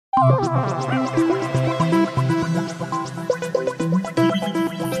Jo,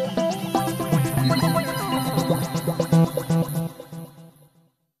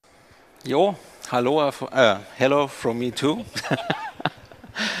 hello from me too.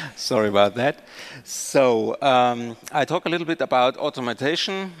 Sorry about that. So I talk a little bit about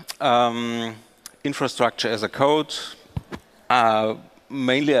automation, infrastructure as a code.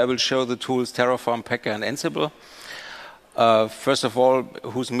 Mainly I will show the tools Terraform, Packer, and Ansible. First of all,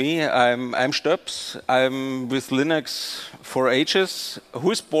 who's me? I'm Stöps. I'm with Linux for ages.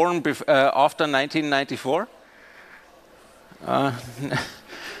 Who's born after 1994?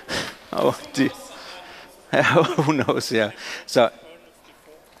 Oh, who knows? Yeah. So,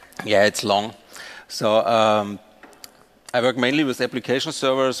 yeah, it's long. So I work mainly with application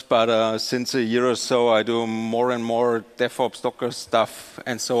servers, but since a year or so, I do more and more DevOps, Docker stuff,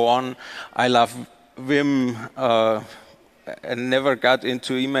 and so on. I love Vim. I never got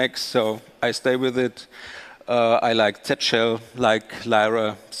into Emacs, so I stay with it. I like TETshell, like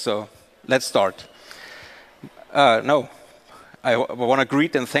Lyra. So let's start. No. I want to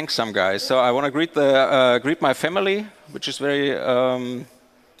greet and thank some guys. So I want to greet my family, which is very.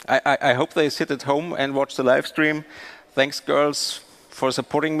 I hope they sit at home and watch the live stream. Thanks, girls, for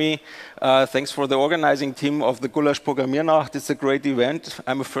supporting me. Thanks for the organizing team of the Gulasch Programmiernacht. It's a great event.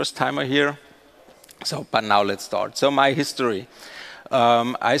 I'm a first timer here. So, but now let's start. So my history.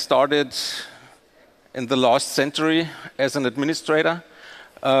 I started in the last century as an administrator,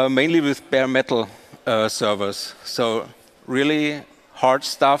 mainly with bare metal servers. So. Really hard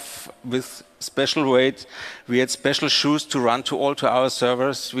stuff with special weight. We had special shoes to run to all our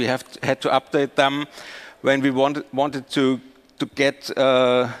servers. We had to update them. When we wanted to get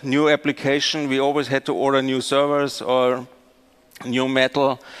a new application, we always had to order new servers or new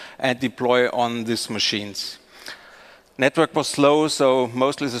metal and deploy on these machines. Network was slow, so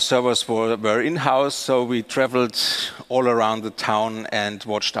mostly the servers were in-house, so we traveled all around the town and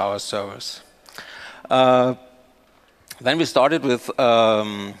watched our servers. Then we started with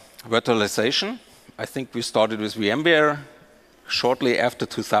virtualization. I think we started with Vmware shortly after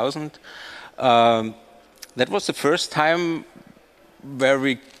 2000. That was the first time where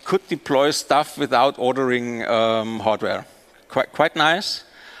we could deploy stuff without ordering hardware. Quite nice.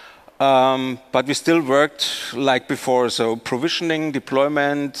 But we still worked like before. So provisioning,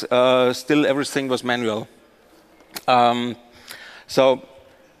 deployment, still everything was manual. So a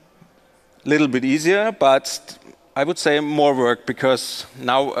little bit easier, but I would say more work, because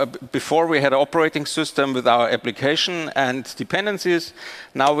now, before we had an operating system with our application and dependencies.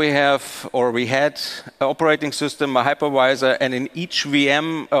 Now we have, or we had, an operating system, a hypervisor, and in each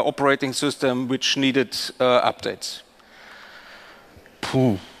VM operating system which needed updates.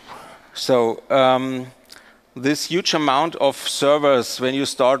 So this huge amount of servers, when you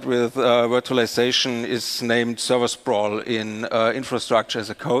start with virtualization, is named server sprawl in infrastructure as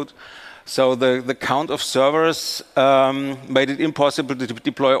a code. So the count of servers made it impossible to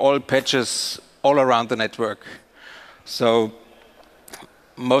deploy all patches all around the network. So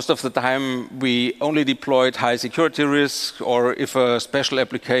most of the time we only deployed high security risk, or if a special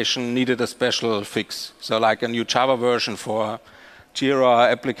application needed a special fix. So like a new Java version for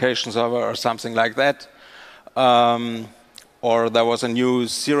Jira application server or something like that. Or there was a new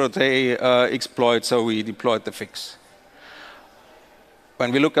zero-day exploit, so we deployed the fix.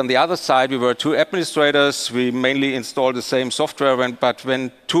 When we look on the other side, we were two administrators. We mainly installed the same software, but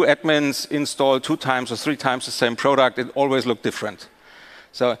when two admins install 2 times or 3 times the same product, it always looked different.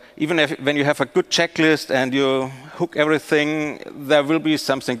 So even when you have a good checklist and you hook everything, there will be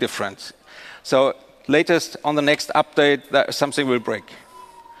something different. So latest on the next update, something will break.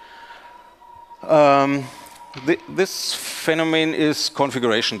 This phenomenon is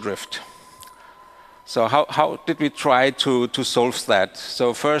configuration drift. So how did we try to solve that?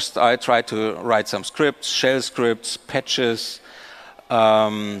 So first I tried to write some scripts, shell scripts, patches,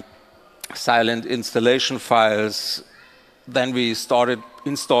 silent installation files. Then we started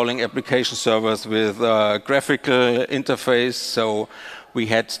installing application servers with a graphical interface. So we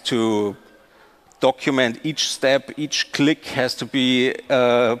had to document each step, each click has to be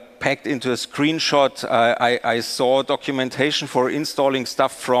packed into a screenshot. I saw documentation for installing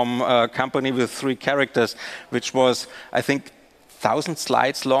stuff from a company with 3 characters, which was, I think, 1,000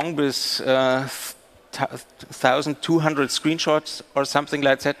 slides long with 1,200 screenshots or something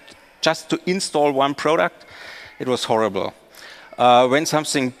like that, just to install one product. It was horrible. When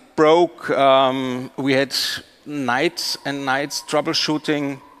something broke, we had nights and nights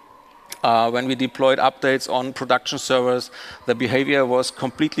troubleshooting. When we deployed updates on production servers, the behavior was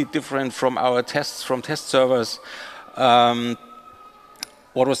completely different from our tests from test servers.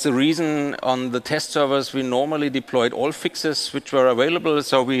 what was the reason? On the test servers, we normally deployed all fixes which were available.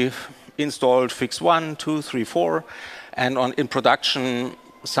 So we installed fix 1, 2, 3, 4. And in production,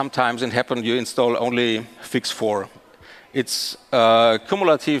 sometimes it happened you install only fix 4. It's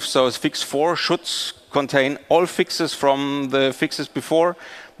cumulative, so fix 4 should contain all fixes from the fixes before,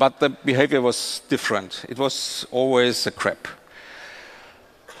 but the behavior was different. It was always a crap.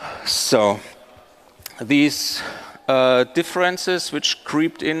 So these differences which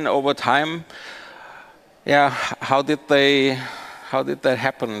creeped in over time, yeah, how did that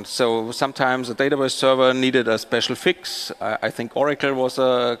happen? So sometimes a database server needed a special fix. I think Oracle was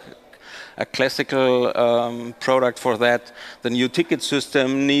a classical product for that. The new ticket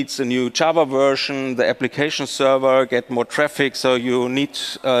system needs a new Java version. The application server get more traffic, so you need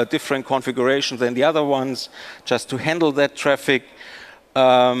different configurations than the other ones just to handle that traffic.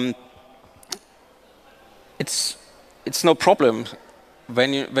 It's no problem.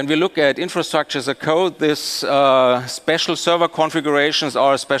 When we look at infrastructure as a code, this special server configurations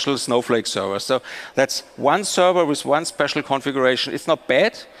are special Snowflake servers. So that's one server with one special configuration. It's not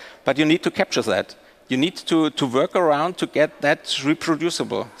bad, but you need to capture that. You need to work around to get that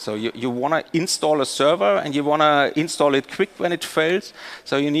reproducible. So you want to install a server and you want to install it quick when it fails.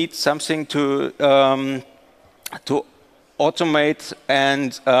 So you need something to automate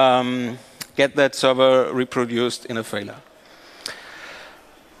and get that server reproduced in a failure.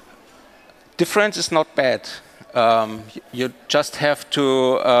 Difference is not bad. You just have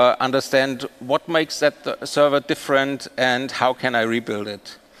to understand what makes that server different and how can I rebuild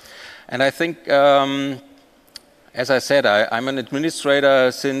it. And I think, as I said, I'm an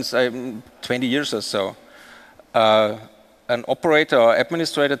administrator since 20 years or so. An operator or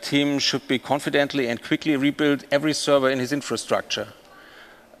administrator team should be confidently and quickly rebuild every server in his infrastructure.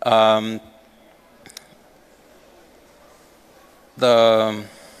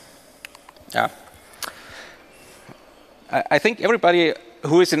 I think everybody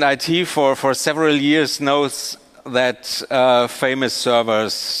who is in IT for several years knows that famous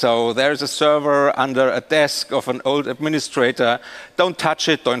servers. So there's a server under a desk of an old administrator. Don't touch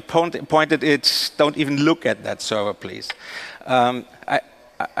it, don't point at it, don't even look at that server, please.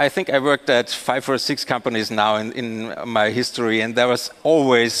 I think I worked at 5 or 6 companies now in my history, and there was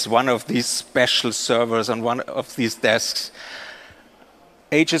always one of these special servers on one of these desks.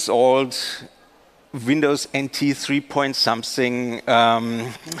 Ages old, Windows NT 3 point something,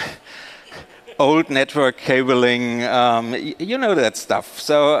 old network cabling, you know that stuff.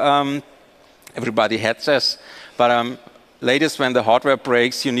 So everybody had this, but latest when the hardware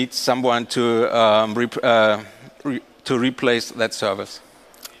breaks, you need someone to replace that service.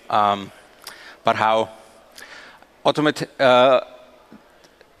 But how?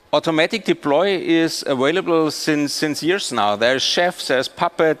 Automatic deploy is available since years now. There's Chef, there's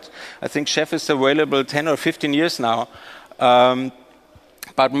Puppet. I think Chef is available 10 or 15 years now.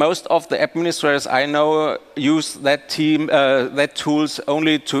 But most of the administrators I know use that tools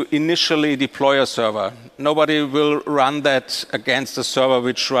only to initially deploy a server. Nobody will run that against a server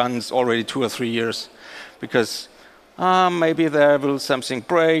which runs already 2 or 3 years, because maybe there will something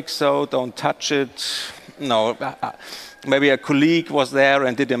break, so don't touch it. No. Maybe a colleague was there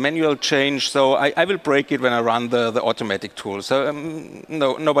and did a manual change, so I will break it when I run the automatic tool. So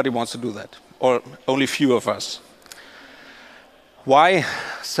no, nobody wants to do that, or only few of us. Why?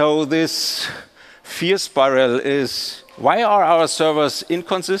 So this fear spiral is, why are our servers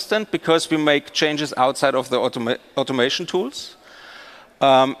inconsistent? Because we make changes outside of the automation tools.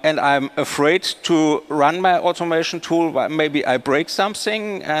 And I'm afraid to run my automation tool. Maybe I break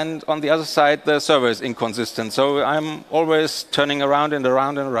something, and on the other side, the server is inconsistent. So I'm always turning around and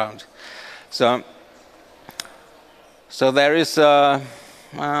around and around. So there is,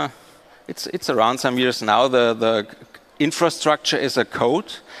 it's around some years now, the infrastructure is a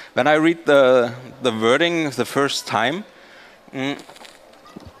code. When I read the wording the first time,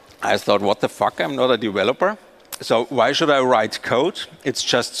 I thought, what the fuck, I'm not a developer. So why should I write code? It's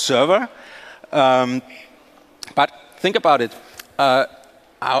just server. But think about it.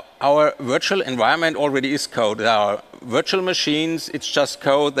 Our virtual environment already is code. There are virtual machines, it's just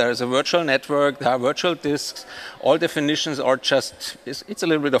code. There is a virtual network, there are virtual disks. All definitions are just, it's a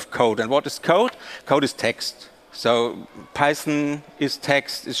little bit of code. And what is code? Code is text. So Python is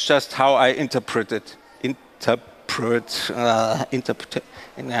text. It's just how I interpret it. You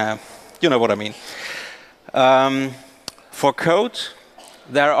know what I mean. For code,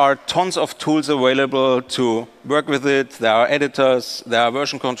 there are tons of tools available to work with it. There are editors, there are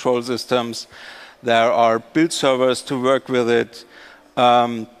version control systems, there are build servers to work with it.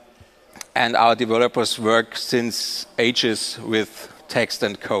 And our developers work since ages with text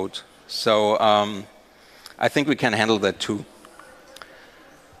and code. So I think we can handle that too.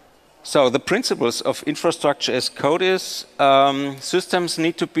 So the principles of infrastructure as code is systems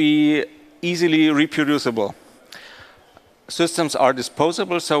need to be easily reproducible. Systems are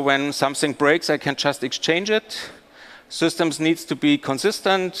disposable, so when something breaks, I can just exchange it. Systems needs to be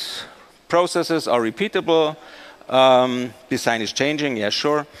consistent. Processes are repeatable. Design is changing, yeah,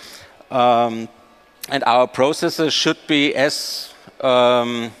 sure. And our processes should be as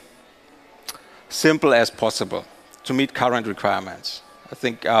simple as possible to meet current requirements. I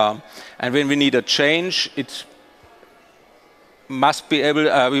think, and when we need a change, it must be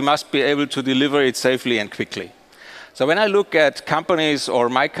able, we must be able to deliver it safely and quickly. So when I look at companies or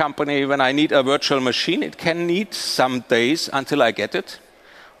my company, when I need a virtual machine, it can need some days until I get it.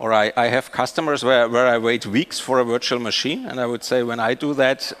 Or I have customers where I wait weeks for a virtual machine, and I would say when I do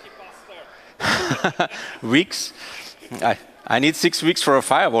that, weeks, I need 6 weeks for a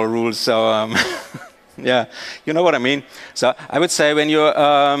firewall rule, so yeah, you know what I mean. So I would say when you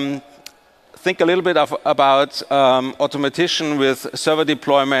think a little bit about automation with server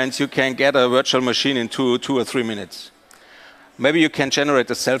deployments, you can get a virtual machine in 2 or 3 minutes. Maybe you can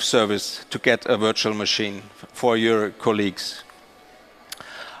generate a self-service to get a virtual machine for your colleagues.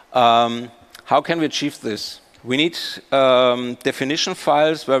 How can we achieve this? We need definition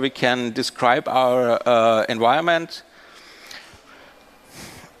files where we can describe our environment.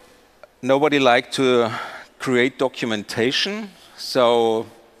 Nobody likes to create documentation, so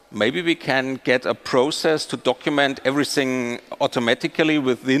maybe we can get a process to document everything automatically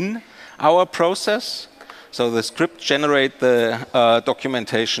within our process. So the script generates the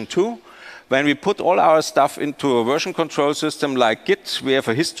documentation too. When we put all our stuff into a version control system like Git, we have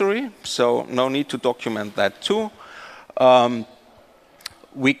a history, so no need to document that too.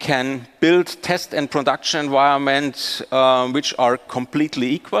 We can build test and production environments which are completely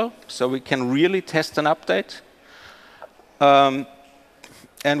equal, so we can really test and update. And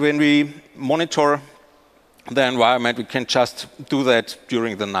when we monitor the environment, we can just do that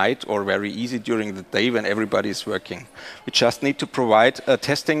during the night or very easy during the day when everybody is working. We just need to provide a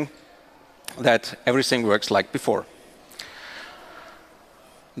testing that everything works like before.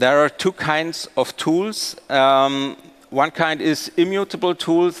 There are 2 kinds of tools. One kind is immutable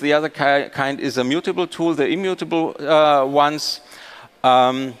tools, the other kind is a mutable tool. The immutable ones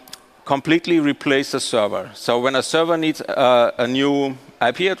completely replace the server. So when a server needs a new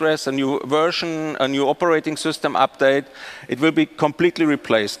IP address, a new version, a new operating system update, it will be completely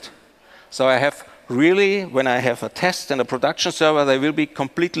replaced. So I have really, when I have a test and a production server, they will be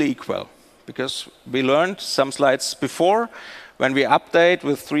completely equal. Because we learned some slides before, when we update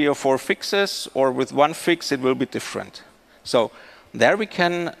with 3 or 4 fixes or with 1 fix, it will be different. So there we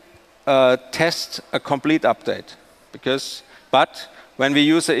can test a complete update. But when we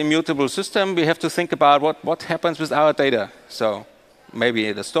use an immutable system, we have to think about what happens with our data. So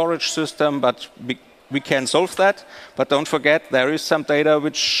maybe the storage system, but we can solve that. But don't forget, there is some data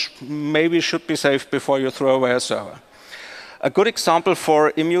which maybe should be saved before you throw away a server. A good example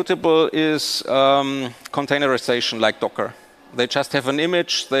for immutable is containerization, like Docker. They just have an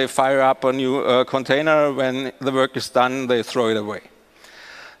image, they fire up a new container. When the work is done, they throw it away.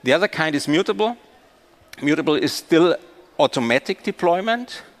 The other kind is mutable. Mutable is still automatic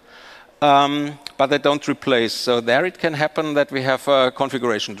deployment, but they don't replace. So there it can happen that we have a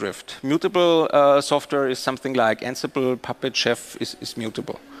configuration drift. Mutable software is something like Ansible, Puppet, Chef is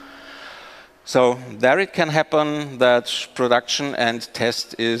mutable. So there it can happen that production and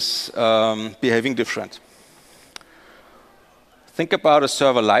test is behaving different. Think about a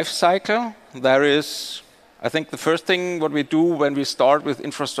server lifecycle. There is, I think the first thing what we do when we start with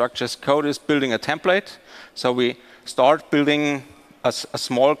infrastructure as code is building a template. So we start building a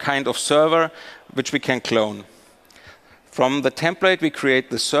small kind of server which we can clone. From the template we create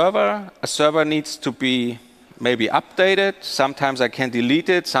the server. A server needs to be maybe updated. Sometimes I can delete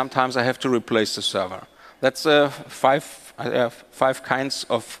it. Sometimes I have to replace the server. That's I have 5 kinds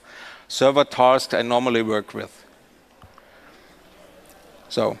of server tasks I normally work with.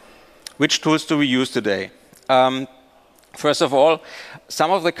 So, which tools do we use today? First of all,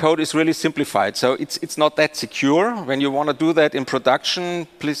 some of the code is really simplified, so it's not that secure. When you want to do that in production,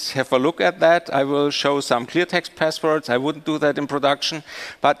 please have a look at that. I will show some clear text passwords. I wouldn't do that in production,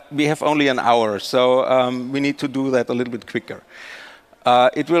 but we have only an hour, so we need to do that a little bit quicker.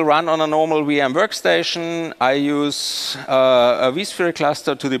 It will run on a normal VM workstation. I use a vSphere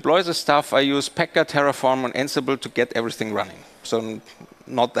cluster to deploy the stuff. I use Packer, Terraform, and Ansible to get everything running. So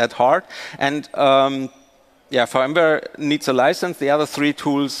not that hard. And yeah, Vmware needs a license. The other 3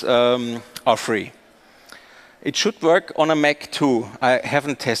 tools are free. It should work on a Mac too. I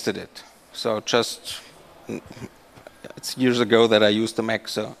haven't tested it. So just, it's years ago that I used the Mac,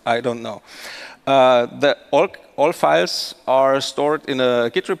 so I don't know. All files are stored in a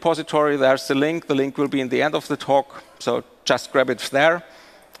Git repository. There's the link. The link will be in the end of the talk, so just grab it there.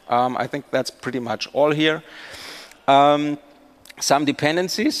 I think that's pretty much all here. Some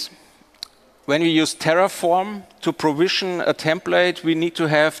dependencies. When we use Terraform to provision a template, we need to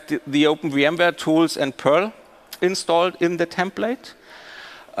have the Open VMware tools and Perl installed in the template.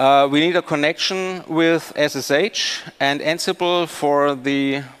 We need a connection with SSH, and Ansible for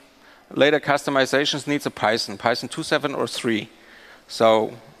the later customizations needs a Python 2.7 or 3.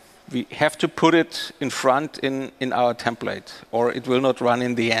 So we have to put it in front in our template, or it will not run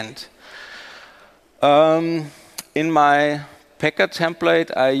in the end. In my Packer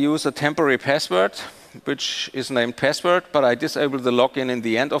template, I use a temporary password, which is named password, but I disable the login in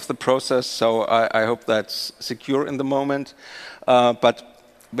the end of the process, so I hope that's secure in the moment. But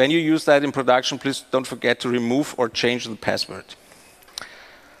when you use that in production, please don't forget to remove or change the password.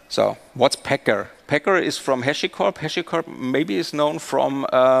 So what's Packer? Packer is from HashiCorp. HashiCorp maybe is known from,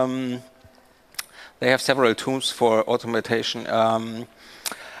 they have several tools for automation.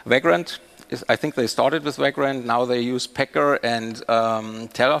 Vagrant, I think they started with Vagrant. Now they use Packer and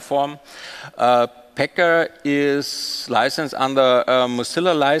Terraform. Packer is licensed under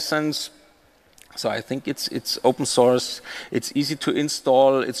Mozilla license. So I think it's open source. It's easy to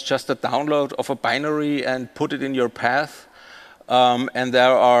install. It's just a download of a binary and put it in your path. And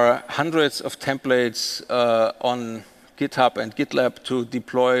there are hundreds of templates on GitHub and GitLab to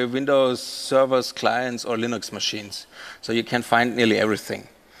deploy Windows servers, clients, or Linux machines. So you can find nearly everything.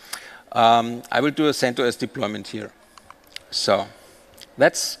 I will do a CentOS deployment here. So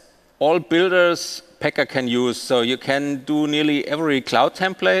that's all builders Packer can use. So you can do nearly every cloud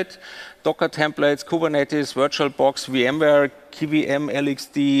template, Docker templates, Kubernetes, VirtualBox, VMware, KVM,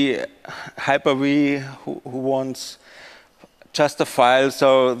 LXD, Hyper-V, who wants just a file.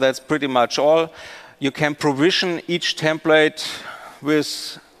 So that's pretty much all. You can provision each template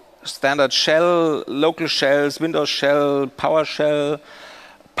with standard shell, local shells, Windows shell, PowerShell,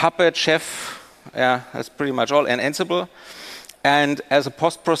 Puppet, Chef, yeah, that's pretty much all, and Ansible. And as a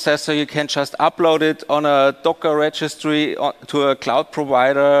post processor, you can just upload it on a Docker registry to a cloud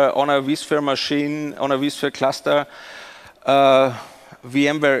provider, on a vSphere machine, on a vSphere cluster.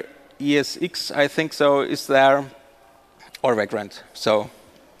 VMware ESX, I think so, is there, or Vagrant. So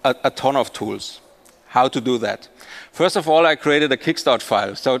a ton of tools. How to do that? First of all, I created a Kickstart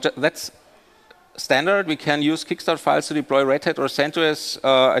file. So that's standard. We can use Kickstart files to deploy Red Hat or CentOS,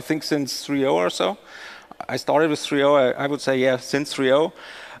 I think since 3.0 or so. I started with 3.0, I would say, yeah, since 3.0.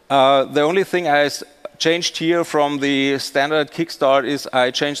 The only thing I changed here from the standard Kickstart is I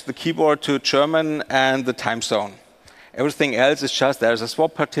changed the keyboard to German and the time zone. Everything else is just, there's a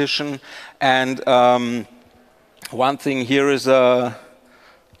swap partition, and one thing here is a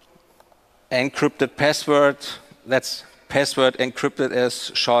encrypted password. That's password encrypted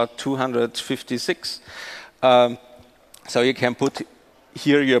as SHA-256. So you can put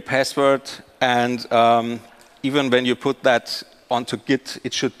here your password, and even when you put that onto Git,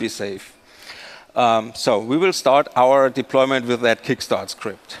 it should be safe. So we will start our deployment with that Kickstart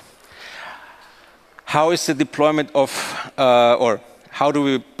script. How is the deployment of, or how do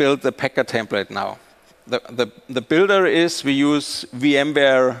we build the Packer template now? The builder is, we use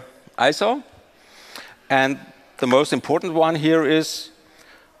VMware ISO, and the most important one here is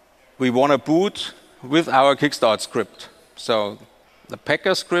we want to boot with our Kickstart script. So the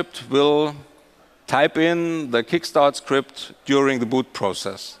Packer script will type in the Kickstart script during the boot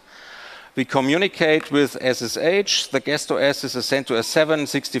process. We communicate with SSH. The guest OS is a CentOS 7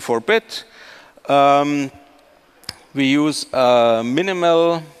 64-bit. We use a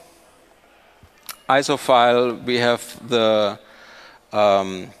minimal ISO file. We have the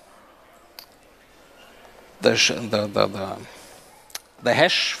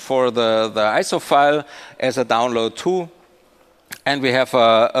hash for the ISO file as a download too. And we have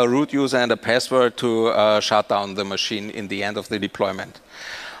a root user and a password to shut down the machine in the end of the deployment.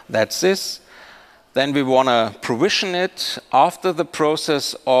 That's this. Then we want to provision it. After the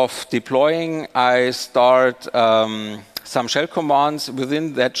process of deploying, I start some shell commands.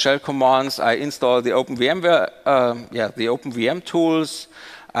 Within that shell commands, I install the Open VMware, the Open VM tools.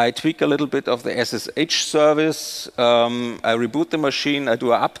 I tweak a little bit of the SSH service. I reboot the machine. I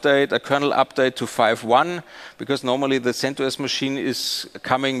do an update, a kernel update to 5.1, because normally the CentOS machine is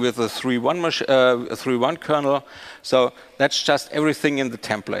coming with a 3.1 kernel. So that's just everything in the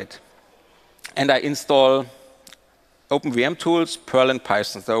template. And I install OpenVM tools, Perl and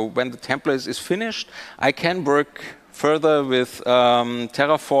Python. So when the template is finished, I can work further with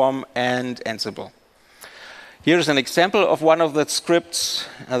Terraform and Ansible. Here's an example of one of the scripts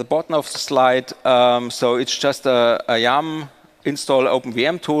at the bottom of the slide. So it's just a yum, install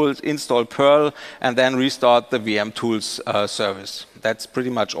OpenVM tools, install Perl, and then restart the VM tools service. That's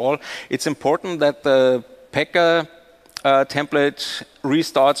pretty much all. It's important that the Packer template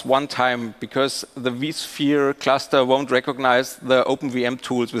restarts one time because the vSphere cluster won't recognize the OpenVM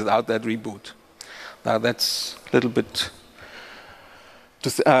tools without that reboot. Now that's a little bit,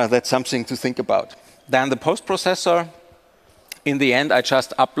 that's something to think about. Then the post-processor, in the end, I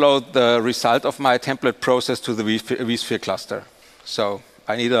just upload the result of my template process to the vSphere cluster. So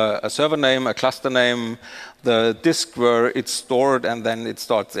I need a server name, a cluster name, the disk where it's stored, and then it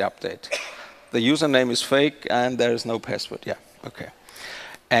starts the update. The username is fake, and there is no password. Yeah, okay.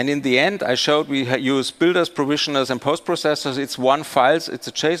 And in the end, I showed we use builders, provisioners, and post-processors. It's one file. It's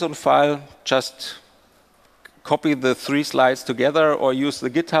a JSON file. Just copy the 3 slides together or use the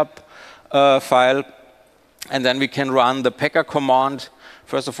GitHub file. And then we can run the Packer command.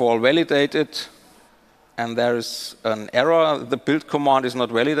 First of all, validate it. And there is an error. The build command is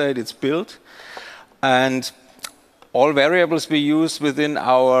not validated. It's build. And all variables we use within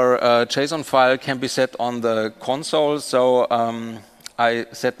our JSON file can be set on the console. So I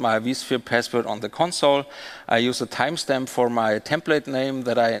set my vSphere password on the console. I use a timestamp for my template name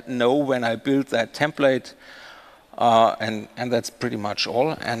that I know when I build that template. And that's pretty much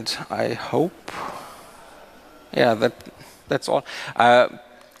all. And I hope, yeah, that's all.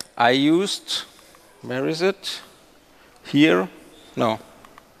 I used, where is it? Here? No.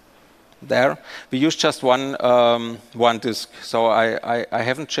 There. We use just one disk. So I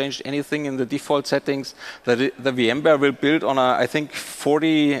haven't changed anything in the default settings. The VMware will build on a, I think,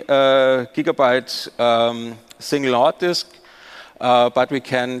 40 gigabyte single hard disk. But we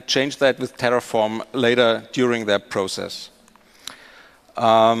can change that with Terraform later during that process.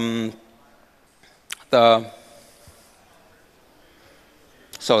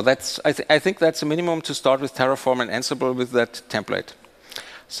 So that's, I think that's a minimum to start with Terraform and Ansible with that template.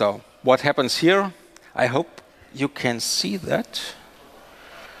 So what happens here? I hope you can see that.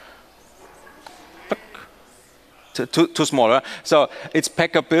 Too smaller. So it's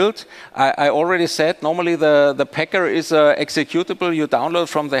Packer build. I already said normally the Packer is an executable you download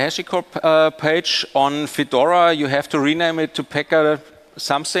from the HashiCorp page. On Fedora, you have to rename it to Packer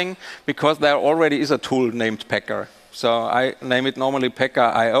something because there already is a tool named Packer. So I name it normally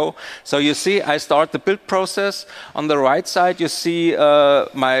Packer.io. So you see, I start the build process. On the right side, you see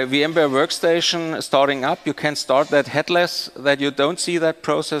my VMware workstation starting up. You can start that headless, that you don't see that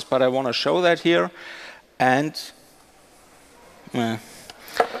process, but I want to show that here. And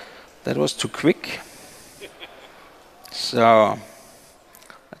that was too quick. So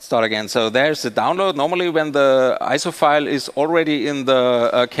let's start again. So there's the download. Normally, when the ISO file is already in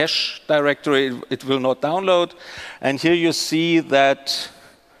the cache directory, it will not download. And here you see that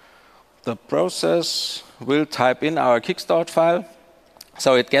the process will type in our kickstart file.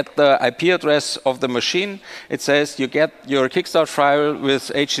 So it gets the IP address of the machine. It says you get your kickstart file with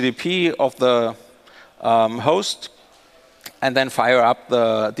HTTP of the host, and then fire up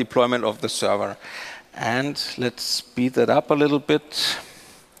the deployment of the server. And let's speed that up a little bit.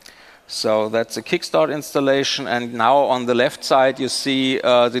 So that's a Kickstart installation. And now on the left side, you see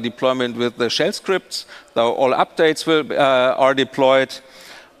the deployment with the shell scripts. So all updates are deployed.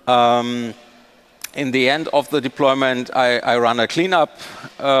 In the end of the deployment, I run a cleanup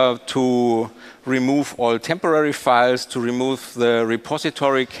to remove all temporary files, to remove the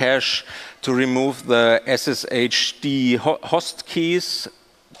repository cache, to remove the SSHD host keys,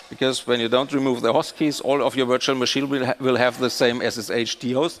 because when you don't remove the host keys, all of your virtual machine will have the same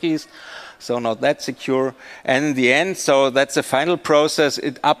SSHD host keys, so not that secure. And in the end, so that's the final process.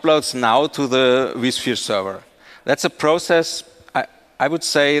 It uploads now to the vSphere server. That's a process, I would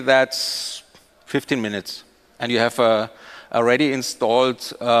say that's 15 minutes. And you have a already installed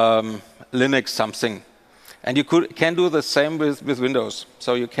Linux something. And you can do the same with Windows.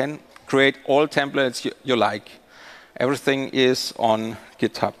 So you can create all templates you like. Everything is on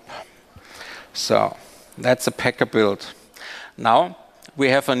GitHub. So that's a Packer build. Now we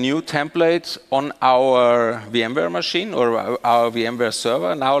have a new template on our VMware machine or our VMware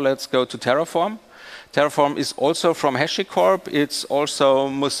server. Now let's go to Terraform. Terraform is also from HashiCorp. It's also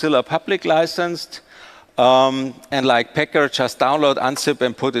Mozilla public licensed. And like Packer, just download, unzip,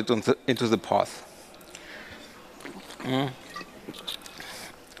 and put it into the path.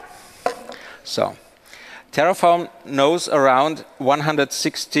 So Terraform knows around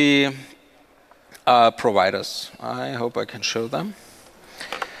 160 providers. I hope I can show them.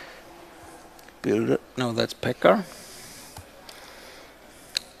 Build it. No, that's Packer.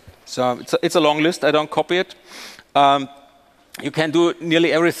 So it's a long list. I don't copy it. You can do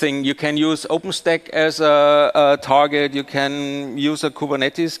nearly everything. You can use OpenStack as a target. You can use a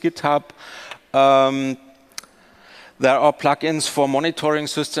Kubernetes GitHub. There are plugins for monitoring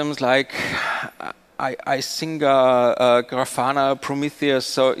systems like Isinga, Grafana, Prometheus.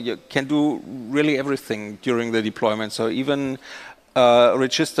 So you can do really everything during the deployment. So even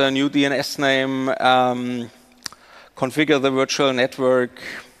register a new DNS name, configure the virtual network,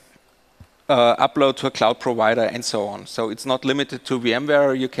 upload to a cloud provider, and so on. So it's not limited to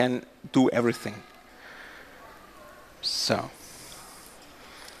VMware. You can do everything. So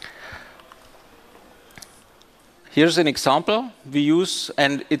here's an example we use,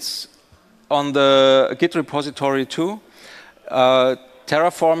 and it's on the Git repository too.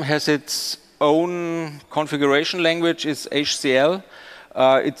 Terraform has its own configuration language. It's HCL.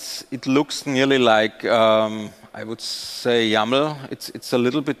 It looks nearly like I would say YAML. It's a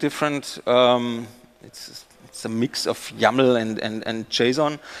little bit different. It's a mix of YAML and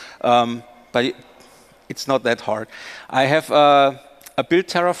JSON, but it's not that hard. I have a build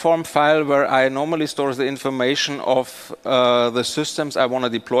Terraform file where I normally store the information of the systems I want to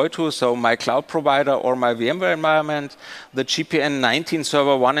deploy to, so my cloud provider or my VMware environment. The GPN19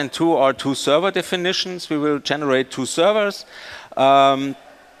 server 1 and 2 are two server definitions. We will generate two servers.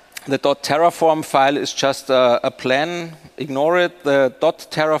 The .terraform file is just a plan. Ignore it. The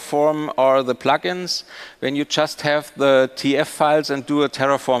 .terraform are the plugins. When you just have the TF files and do a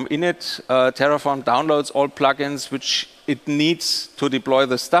Terraform init, Terraform downloads all plugins which it needs to deploy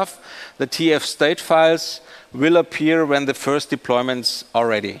the stuff. The TF state files will appear when the first deployments are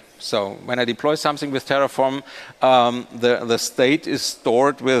ready. So when I deploy something with Terraform, the state is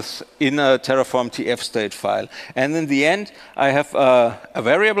stored in a Terraform TF state file. And in the end, I have a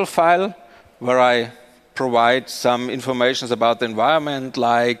variable file where I provide some information about the environment,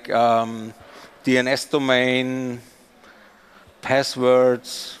 like DNS domain,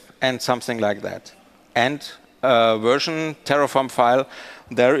 passwords, and something like that. And a version Terraform file,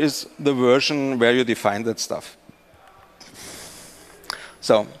 there is the version where you define that stuff.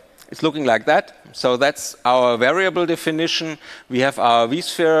 So it's looking like that. So that's our variable definition. We have our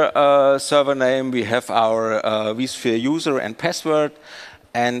vSphere server name. We have our vSphere user and password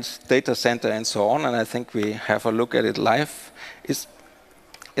and data center and so on. And I think we have a look at it live. Is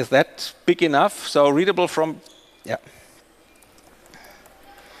that big enough? So readable from, yeah.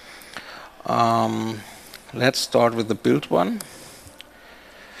 Let's start with the build one.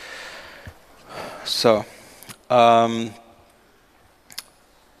 So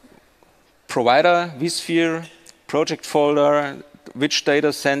provider, vSphere, project folder, which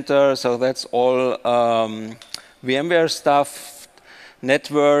data center, so that's all VMware stuff,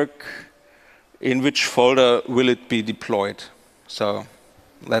 network, in which folder will it be deployed. So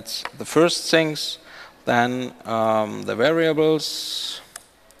that's the first things. Then the variables,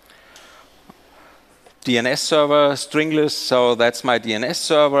 DNS server, string list, so that's my DNS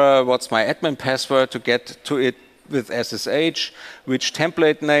server, what's my admin password to get to it with SSH, which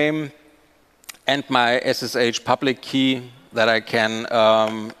template name, and my SSH public key that I can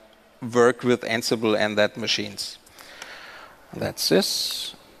work with Ansible and that machines. That's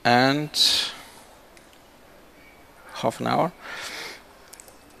this, and half an hour.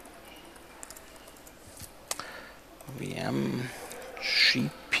 VM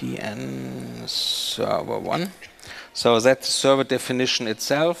GPN server 1. So that's server definition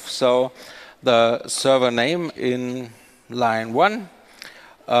itself. So the server name in line 1.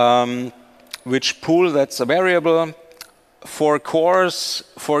 Which pool, that's a variable. 4 cores,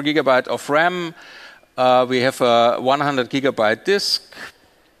 4 GB of RAM. We have a 100 GB disk.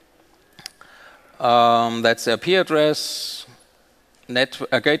 That's the IP address.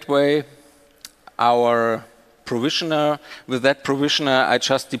 Gateway. Our provisioner. With that provisioner, I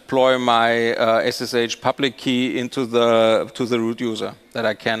just deploy my SSH public key into the root user that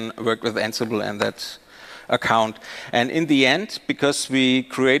I can work with Ansible and that account. And in the end, because we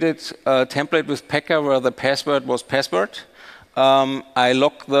created a template with Packer where the password was password, I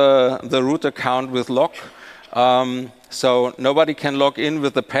lock the root account with lock. So nobody can log in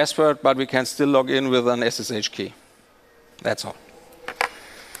with the password, but we can still log in with an SSH key. That's all.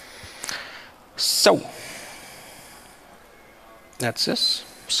 So that's this.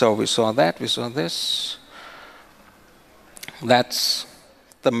 So we saw that, we saw this. That's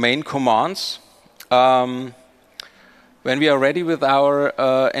the main commands. when we are ready with our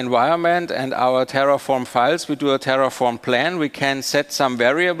environment and our Terraform files, we do a Terraform plan. We can set some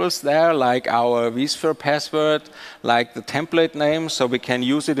variables there, like our vSphere password, like the template name, so we can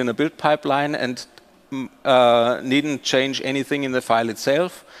use it in a build pipeline and needn't change anything in the file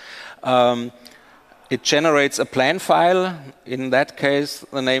itself. It generates a plan file. In that case,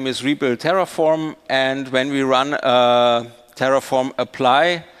 the name is rebuild Terraform, and when we run Terraform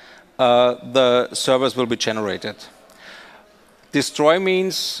apply, the servers will be generated. Destroy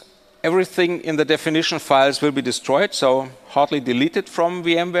means everything in the definition files will be destroyed, so hardly deleted from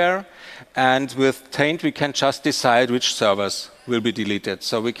VMware. And with taint, we can just decide which servers will be deleted.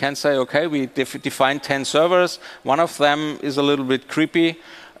 So we can say, okay, we define 10 servers. One of them is a little bit creepy.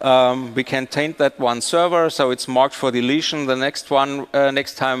 We can taint that one server, so it's marked for deletion. The next one,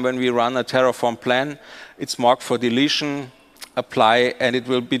 next time when we run a Terraform plan, it's marked for deletion. Apply, and it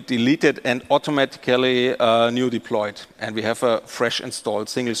will be deleted and automatically new deployed. And we have a fresh installed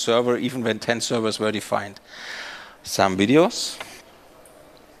single server, even when 10 servers were defined. Some videos.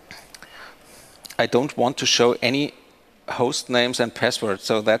 I don't want to show any host names and passwords,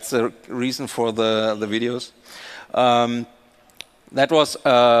 so that's the reason for the videos. That was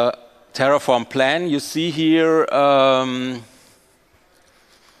a Terraform plan. You see here the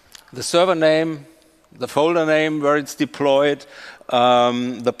server name, the folder name where it's deployed.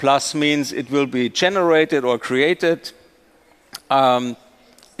 The plus means it will be generated or created.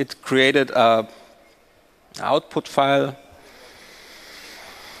 It created an output file,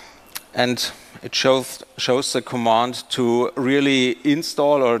 and it shows the command to really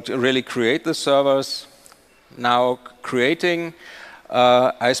install or to really create the servers. Now creating,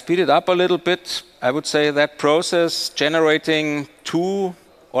 I speed it up a little bit. I would say that process generating 2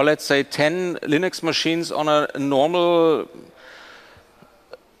 or let's say 10 Linux machines on a normal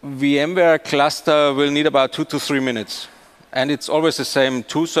VMware cluster will need about 2 to 3 minutes. And it's always the same.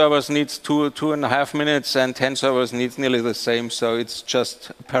 2 servers needs 2.5 minutes, and 10 servers needs nearly the same. So it's just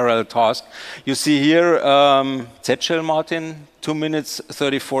a parallel task. You see here, Z-Shell Martin, 2 minutes,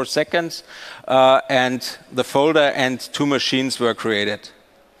 34 seconds. And the folder and 2 machines were created.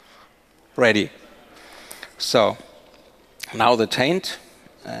 Ready. So now the taint.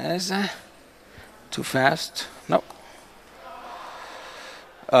 Is too fast? No.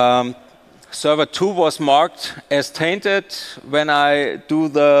 Server 2 was marked as tainted. When I do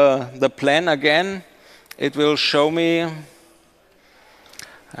the plan again, it will show me.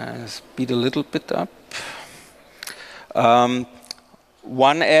 Speed a little bit up. 1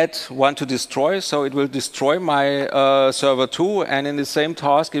 add, 1 to destroy. So it will destroy my server 2, and in the same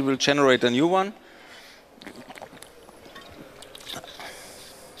task, it will generate a new one.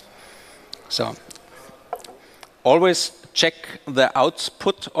 So, always check the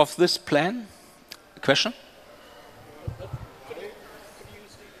output of this plan. Question?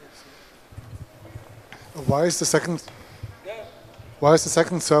 Why is the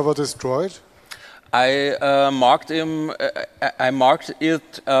second server destroyed? I marked it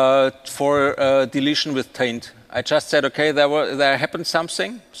for deletion with taint. I just said, okay, there happened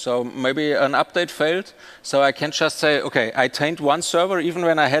something, so maybe an update failed. So I can just say, okay, I taint 1 server even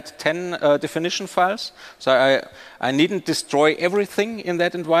when I had 10 definition files. So I needn't destroy everything in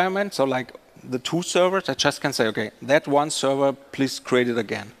that environment. So like the 2 servers, I just can say, okay, that 1 server, please create it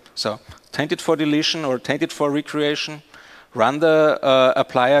again. So taint it for deletion or taint it for recreation, run the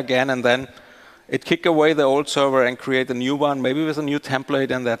apply again, and then it kick away the old server and create a new one, maybe with a new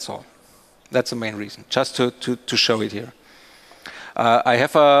template, and that's all. That's the main reason, just to show it here. I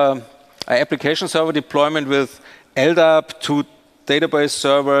have an application server deployment with LDAP, 2 database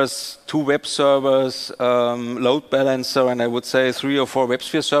servers, 2 web servers, load balancer, and I would say 3 or 4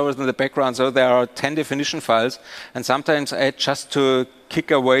 vSphere servers in the background. So there are 10 definition files, and sometimes I just to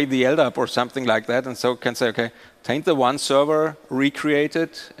kick away the LDAP or something like that, and so can say, okay, taint the 1 server, recreate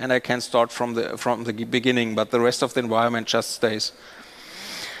it, and I can start from the beginning, but the rest of the environment just stays.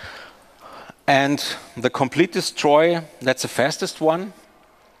 And the complete destroy, that's the fastest one.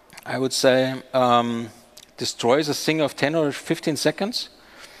 I would say destroy is a thing of 10 or 15 seconds.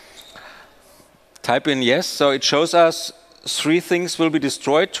 Type in yes, so it shows us 3 things will be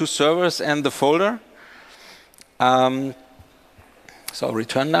destroyed, 2 servers and the folder. So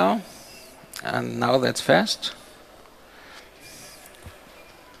return now, and now that's fast.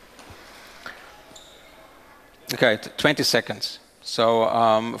 Okay, 20 seconds. So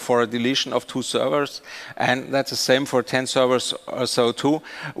for a deletion of 2 servers, and that's the same for 10 servers or so too.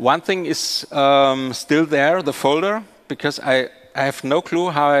 One thing is still there, the folder, because I have no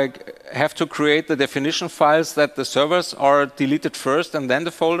clue how I have to create the definition files that the servers are deleted first and then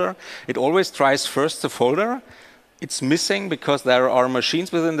the folder. It always tries first the folder, it's missing because there are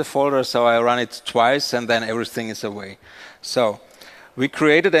machines within the folder, so I run it twice and then everything is away. So we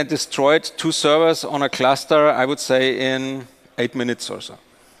created and destroyed 2 servers on a cluster, I would say in 8 minutes or so.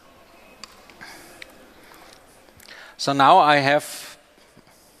 So now I have,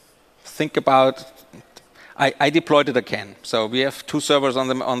 think about, I deployed it again. So we have 2 servers on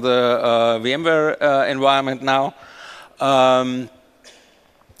the VMware environment now. Now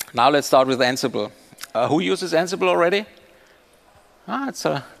let's start with Ansible. Who uses Ansible already? It's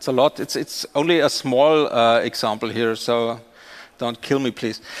a lot. It's only a small example here, so don't kill me,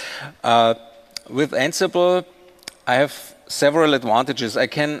 please. With Ansible, I have several advantages. I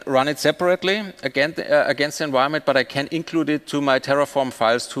can run it separately against the environment, but I can include it to my Terraform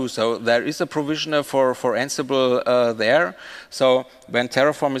files too. So there is a provisioner for Ansible there. So when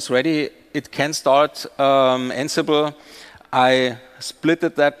Terraform is ready, it can start Ansible. I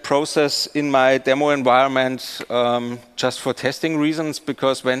splitted that process in my demo environment just for testing reasons,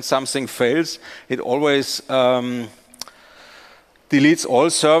 because when something fails, it always deletes all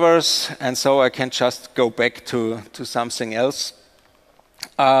servers, and so I can just go back to something else.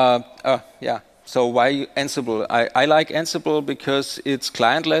 Yeah. So why Ansible? I like Ansible because it's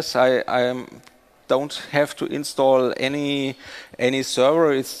clientless. I don't have to install any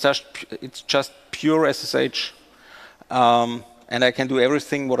server. It's just pure SSH, and I can do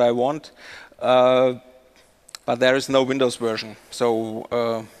everything what I want. But there is no Windows version, so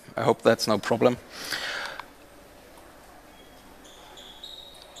I hope that's no problem.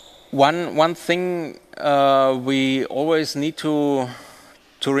 One thing we always need to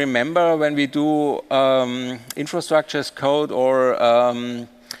remember when we do infrastructure as code or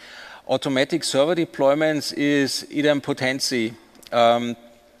automatic server deployments is idempotency.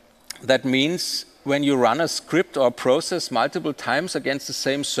 That means when you run a script or process multiple times against the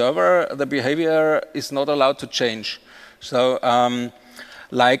same server, the behavior is not allowed to change. So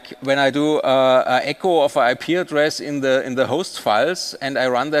like when I do an echo of an IP address in the host files, and I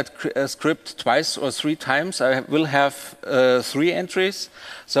run that script twice or 3 times, I will have 3 entries.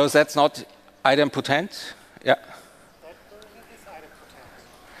 So that's not idempotent. Yeah. That version is idempotent.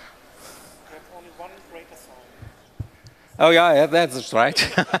 You have only one greater sign. Oh yeah, that's right.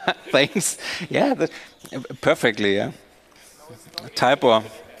 Thanks. Yeah, perfectly. Yeah. Typo.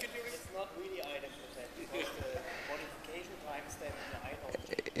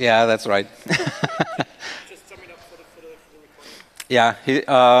 Yeah, that's right. Just sum it up for the recording. Yeah,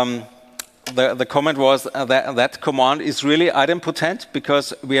 the comment was that command is really idempotent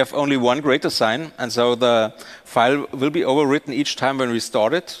because we have only one greater sign, and so the file will be overwritten each time when we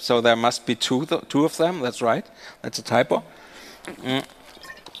start it. So there must be two of them. That's right. That's a typo.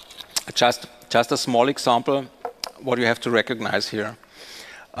 Just a small example. What you have to recognize here.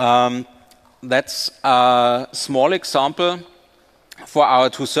 That's a small example for our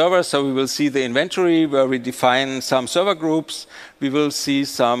 2 servers. So we will see the inventory where we define some server groups. We will see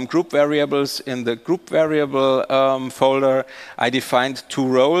some group variables in the group variable folder. I defined 2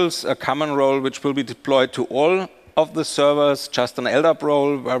 roles, a common role which will be deployed to all of the servers, just an LDAP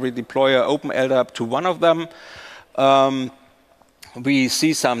role where we deploy an open LDAP to one of them. We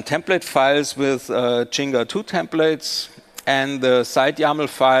see some template files with Jinga 2 templates and the site YAML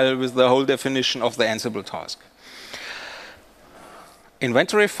file with the whole definition of the Ansible task.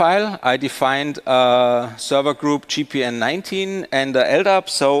 Inventory file, I defined a server group GPN19 and a LDAP,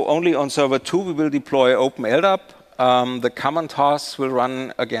 so only on server 2 we will deploy open LDAP. The common tasks will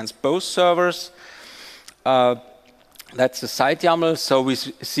run against both servers. That's the site YAML, so we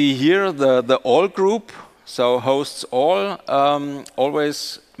see here the all group, so hosts all,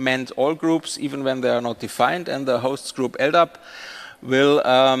 always meant all groups even when they are not defined, and the hosts group LDAP will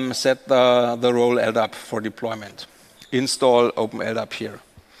set the role LDAP for deployment. Install open LDAP here.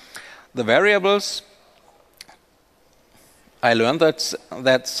 The variables, I learned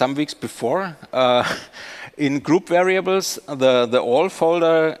that some weeks before. In group variables, the all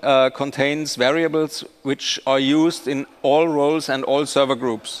folder contains variables which are used in all roles and all server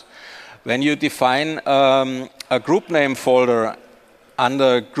groups. When you define a group name folder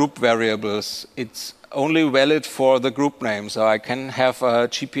under group variables, it's only valid for the group name. So I can have a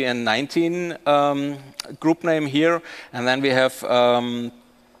GPN19 group name here, and then we have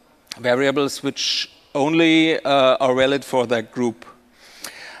variables which only are valid for that group.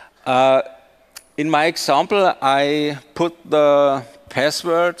 In my example, I put the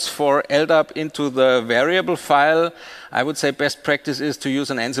passwords for LDAP into the variable file. I would say best practice is to use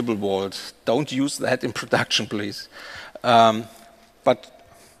an Ansible vault. Don't use that in production, please.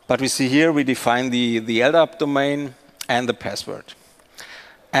 But we see here we define the LDAP domain and the password.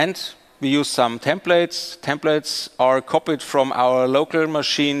 And we use some templates. Templates are copied from our local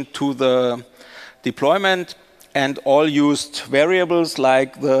machine to the deployment, and all used variables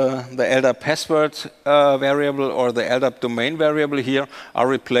like the LDAP password variable or the LDAP domain variable here are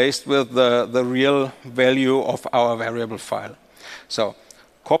replaced with the real value of our variable file. So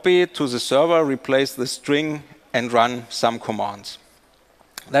copy it to the server, replace the string, and run some commands.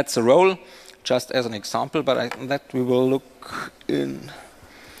 That's the role, just as an example, but that we will look in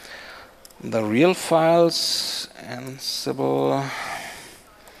the real files, Ansible.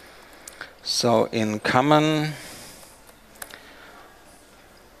 So in common,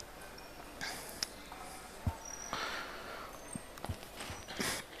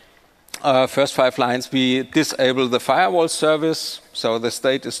 first 5 lines, we disable the firewall service. So the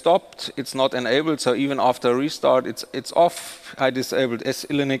state is stopped, it's not enabled. So even after restart, it's off. I disabled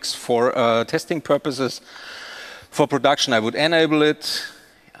SLinux for testing purposes. For production, I would enable it.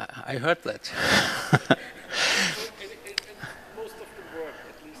 I heard that. Most of the work,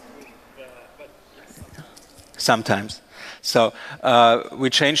 at least with, but yes, sometimes. So we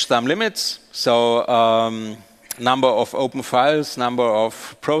changed some limits. So number of open files, number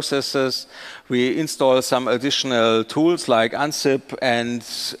of processes. We install some additional tools like Ansible and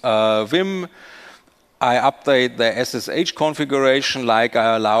Vim. I update the SSH configuration, like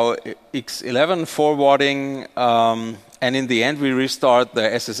I allow X11 forwarding, and in the end we restart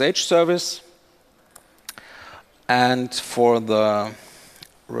the SSH service. And for the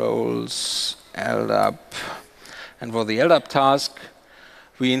roles LDAP and for the LDAP task,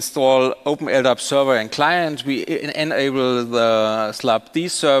 we install Open LDAP server and client. We enable the slapd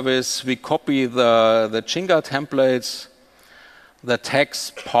service. We copy the Jinga templates. The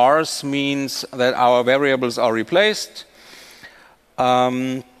tags parse means that our variables are replaced.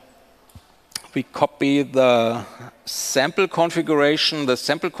 We copy the sample configuration. The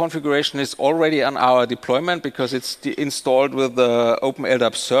sample configuration is already on our deployment because it's installed with the Open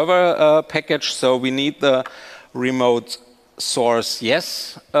LDAP server package. So we need the remote source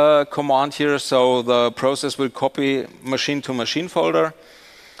yes command here. So the process will copy machine to machine folder.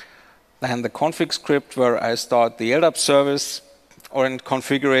 Then the config script where I start the LDAP service or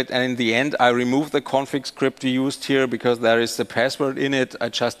configure it, and in the end I remove the config script we used here because there is the password in it. I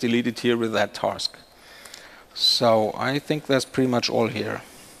just delete it here with that task. So I think that's pretty much all here.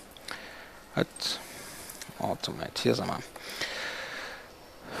 Let's automate. Here's one.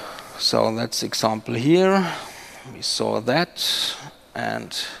 So that's example here. We saw that,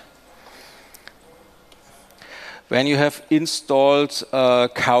 and when you have installed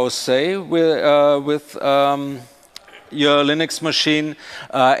Cowsay with your Linux machine,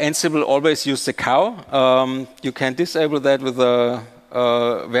 Ansible always use the cow. You can disable that with a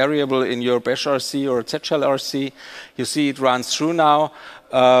variable in your bash RC or zshell RC. You see it runs through now.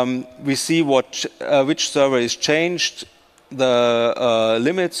 We see which server is changed. The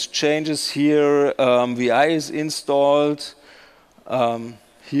limits changes here. VI is installed.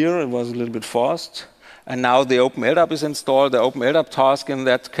 Here it was a little bit fast. And now the Open LDAP is installed. The Open LDAP task in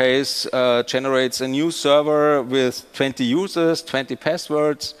that case generates a new server with 20 users, 20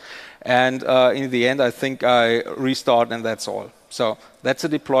 passwords. And in the end, I think I restart and that's all. So that's a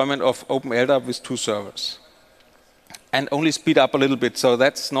deployment of Open LDAP with 2 servers. And only speed up a little bit. So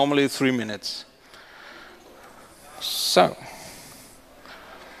that's normally 3 minutes. So,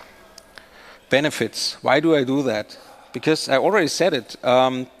 benefits. Why do I do that? Because I already said it.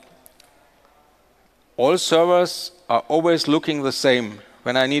 All servers are always looking the same.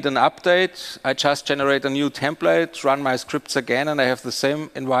 When I need an update, I just generate a new template, run my scripts again, and I have the same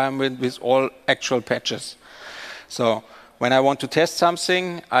environment with all actual patches. So when I want to test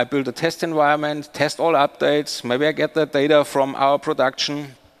something, I build a test environment, test all updates. Maybe I get the data from our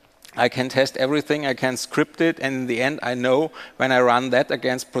production. I can test everything, I can script it, and in the end I know when I run that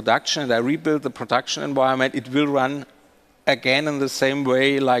against production and I rebuild the production environment, it will run again in the same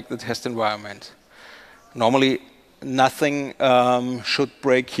way like the test environment. Normally nothing should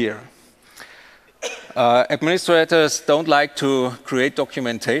break here. Administrators don't like to create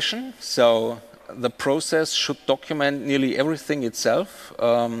documentation, so the process should document nearly everything itself.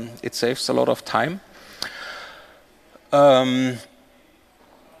 It saves a lot of time.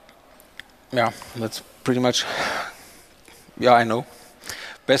 Yeah, that's pretty much, yeah, I know.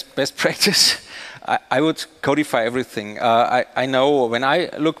 Best practice, I would codify everything. I know when I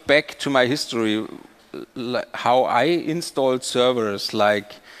look back to my history, how I installed servers,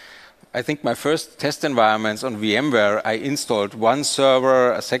 like I think my first test environments on VMware, I installed one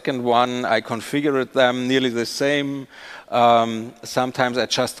server, a second one, I configured them nearly the same. Sometimes I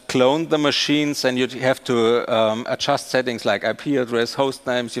just cloned the machines and you have to adjust settings like IP address, host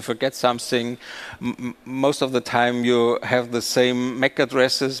names, you forget something. Most of the time you have the same MAC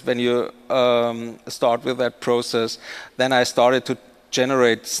addresses when you start with that process. Then I started to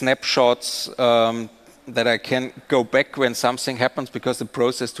generate snapshots that I can go back when something happens because the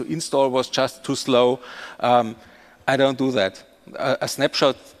process to install was just too slow. I don't do that. A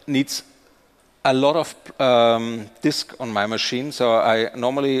snapshot needs a lot of disk on my machine, so I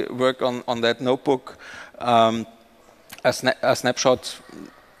normally work on that notebook. A snapshot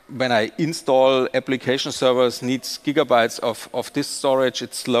when I install application servers needs gigabytes of disk storage.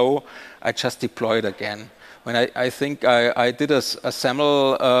 It's slow. I just deploy it again. When I think I did a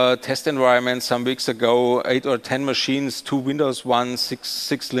SAML test environment some weeks ago, 8 or 10 machines, 2 Windows 1,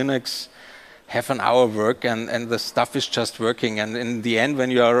 6 Linux, half an hour work, and the stuff is just working. And in the end, when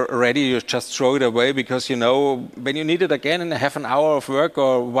you are ready, you just throw it away because you know when you need it again in a half an hour of work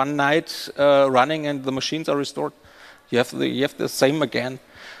or one night running and the machines are restored, you have the same again.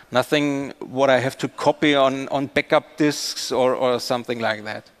 Nothing what I have to copy on backup disks or something like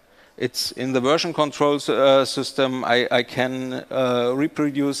that. It's in the version control system. I can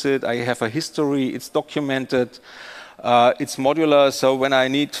reproduce it. I have a history. It's documented. It's modular. So when I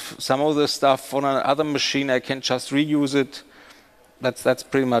need some of the stuff on another machine, I can just reuse it. That's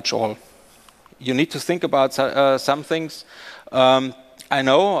pretty much all. You need to think about some things. I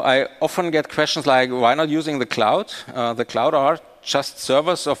know I often get questions like, why not using the cloud? The cloud are just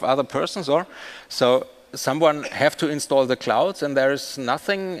servers of other persons, or so. Someone have to install the clouds, and there is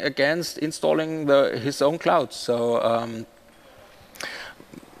nothing against installing his own cloud. So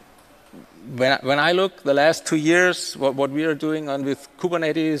when I look the last 2 years, what we are doing on with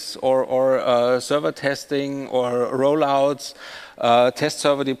Kubernetes or server testing or rollouts, test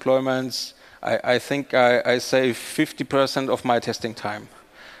server deployments, I think I save 50% of my testing time.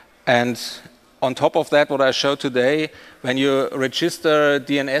 And on top of that, what I showed today, when you register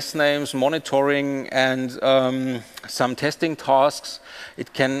DNS names, monitoring, and some testing tasks,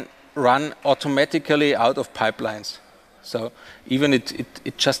 it can run automatically out of pipelines. So even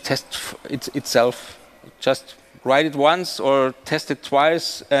it just tests itself. Just write it once or test it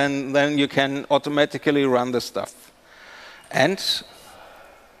twice, and then you can automatically run the stuff. And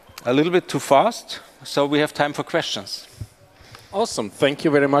a little bit too fast, so we have time for questions. Awesome. Thank you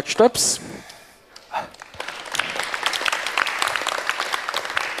very much, Stubbs.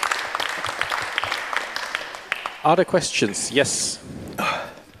 Other questions? Yes.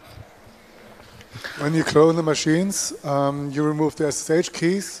 When you clone the machines, you remove the SSH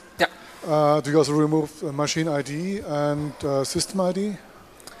keys. Yeah. Do you also remove machine ID and system ID?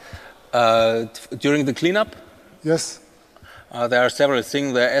 During the cleanup? Yes. There are several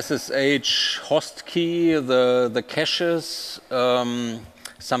things. The SSH host key, the caches,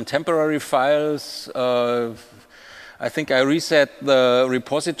 some temporary files. I think I reset the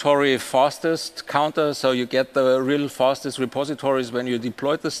repository fastest counter, so you get the real fastest repositories when you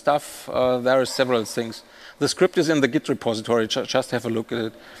deploy the stuff. There are several things. The script is in the Git repository. Just have a look at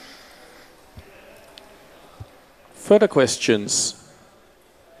it. Further questions?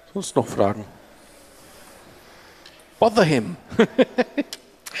 Sonst noch Fragen? Bother him.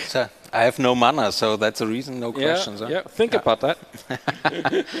 So, I have no mana, so that's a reason, no questions. Huh? Yeah, think about that.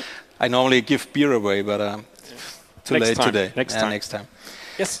 I normally give beer away, but too late today. Next time.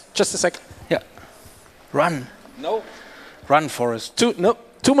 Yes, just a second. Yeah. Run. No. Run, Forrest.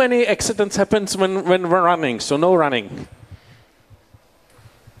 Too many accidents happen when we're running, so no running.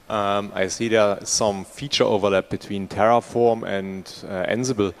 I see there some feature overlap between Terraform and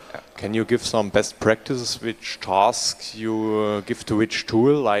Ansible. Can you give some best practices, which tasks you give to which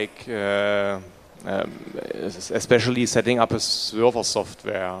tool, like especially setting up a server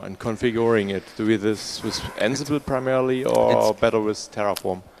software and configuring it? Do we do this with Ansible primarily or better with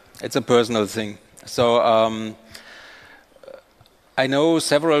Terraform? It's a personal thing. So I know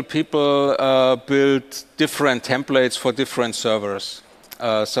several people build different templates for different servers.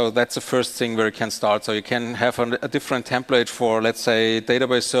 So that's the first thing where you can start. So you can have a different template for, let's say,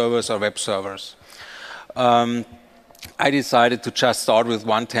 database servers or web servers. I decided to just start with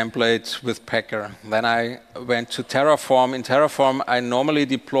one template with Packer. Then I went to Terraform. In Terraform, I normally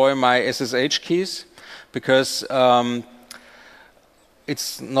deploy my SSH keys because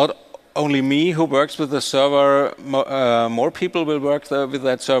it's not only me who works with the server, more people will work with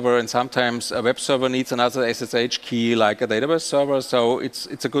that server, and sometimes a web server needs another SSH key like a database server, so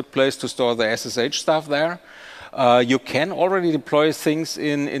it's a good place to store the SSH stuff there. You can already deploy things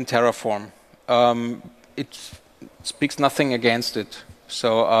in Terraform. It speaks nothing against it.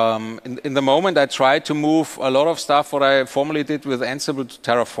 So in the moment, I try to move a lot of stuff what I formerly did with Ansible to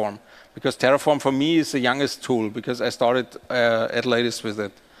Terraform, because Terraform for me is the youngest tool, because I started at latest with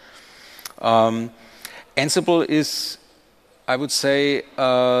it. Ansible is, I would say,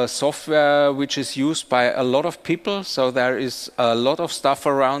 software which is used by a lot of people. So there is a lot of stuff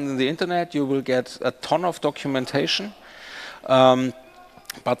around in the internet. You will get a ton of documentation.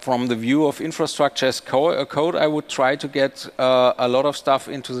 But from the view of infrastructure as code, I would try to get a lot of stuff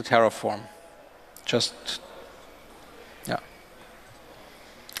into the Terraform.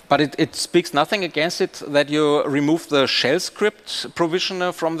 But it speaks nothing against it that you remove the shell script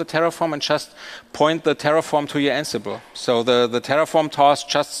provisioner from the Terraform and just point the Terraform to your Ansible. So the Terraform task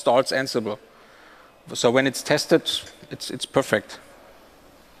just starts Ansible. So when it's tested, it's perfect.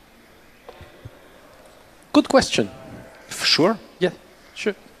 Good question. Sure. Yeah,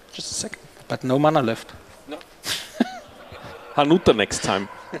 sure. Just a second. But no mana left. No. Hanuta next time.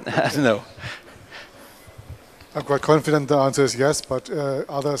 No. I'm quite confident the answer is yes, but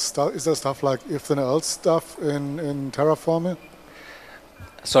is there stuff like if then else stuff in Terraform?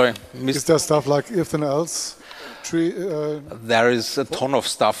 Sorry. Is there stuff like if then else tree? There is a ton of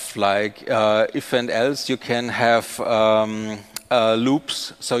stuff like if and else. You can have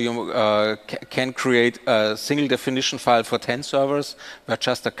loops, so you can create a single definition file for 10 servers where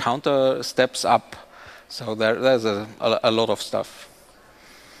just a counter steps up. So there's a lot of stuff.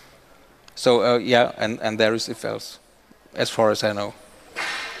 So yeah, and there is if else, as far as I know.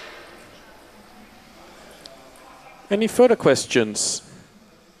 Any further questions?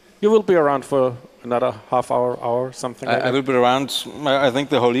 You will be around for another half hour, something like that? I will be around, I think,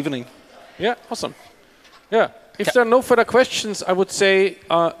 the whole evening. Yeah, awesome. Yeah. If there are no further questions, I would say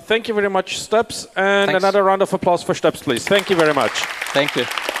thank you very much, Steps, and Thanks. Another round of applause for Steps, please. Thank you very much. Thank you.